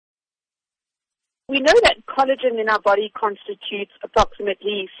We know that collagen in our body constitutes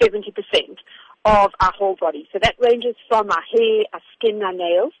approximately 70% of our whole body. So that ranges from our hair, our skin, our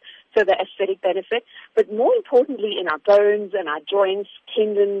nails, so the aesthetic benefit, but more importantly in our bones and our joints,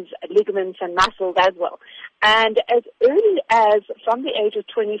 tendons, ligaments, and muscles as well. And as early as from the age of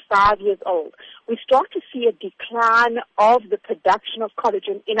 25 years old, we start to see a decline of the production of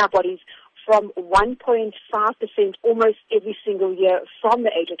collagen in our bodies from 1.5% almost every single year from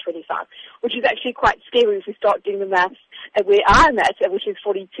the age of 25, which is actually quite scary if we start doing the maths at where I'm at, which is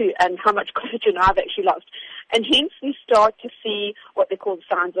 42, and how much collagen I've actually lost. And hence we start to see what they call the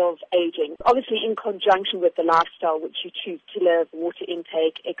signs of aging, obviously in conjunction with the lifestyle which you choose to live, water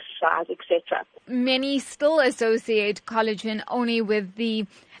intake, exercise, etc. Many still associate collagen only with the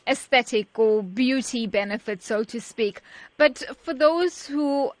aesthetic or beauty benefits, so to speak. But for those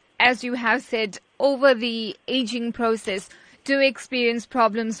who, as you have said, over the aging process do experience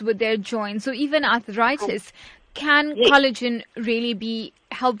problems with their joints or even arthritis, can collagen really be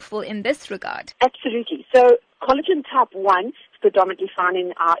helpful in this regard? Absolutely. So collagen type 1 is predominantly found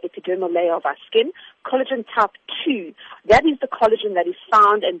in our epidermal layer of our skin. Collagen type 2, that is the collagen that is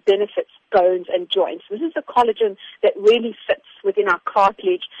found and benefits bones and joints. This is the collagen that really fits within our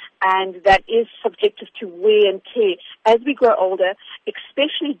cartilage and that is subjective to wear and tear as we grow older,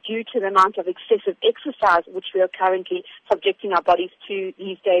 especially due to the amount of excessive exercise which we are currently subjecting our bodies to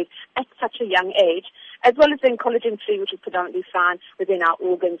these days at such a young age, as well as then collagen 3, which is predominantly found within our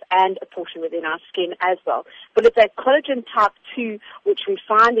organs and a portion within our skin as well. But it's that collagen type 2 which we're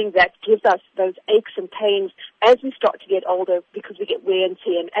finding that gives us those aches and pains as we start to get older because we get wear and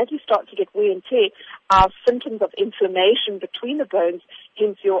tear. And as we start to get wear and tear, our symptoms of inflammation between the bones,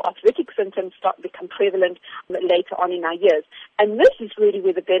 hence your arthritic symptoms, start to become prevalent later on in our years. And this is really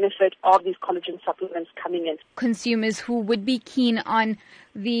where the benefit of these collagen supplements coming in. Consumers who would be keen on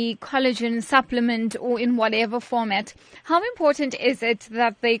the collagen supplement or in whatever format, how important is it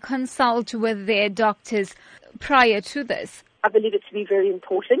that they consult with their doctors prior to this? I believe it to be very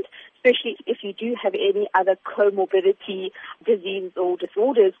important, especially if you do have any other comorbidity, diseases or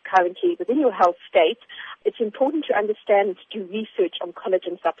disorders currently within your health state. It's important to understand and to do research on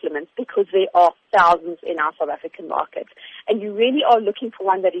collagen supplements because there are thousands in our South African market. And you really are looking for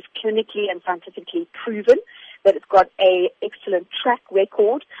one that is clinically and scientifically proven, that it's got an excellent track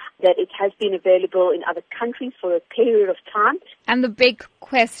record, that it has been available in other countries for a period of time. And the big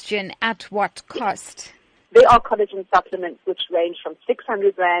question, at what cost? There are collagen supplements which range from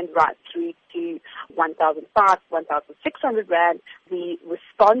 600 Rand right through to 1,500, 1,600 Rand. The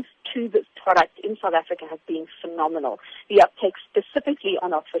response to this product in South Africa has been phenomenal. The uptake specifically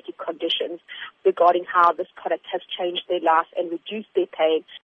on arthritic conditions regarding how this product has changed their life and reduced their pain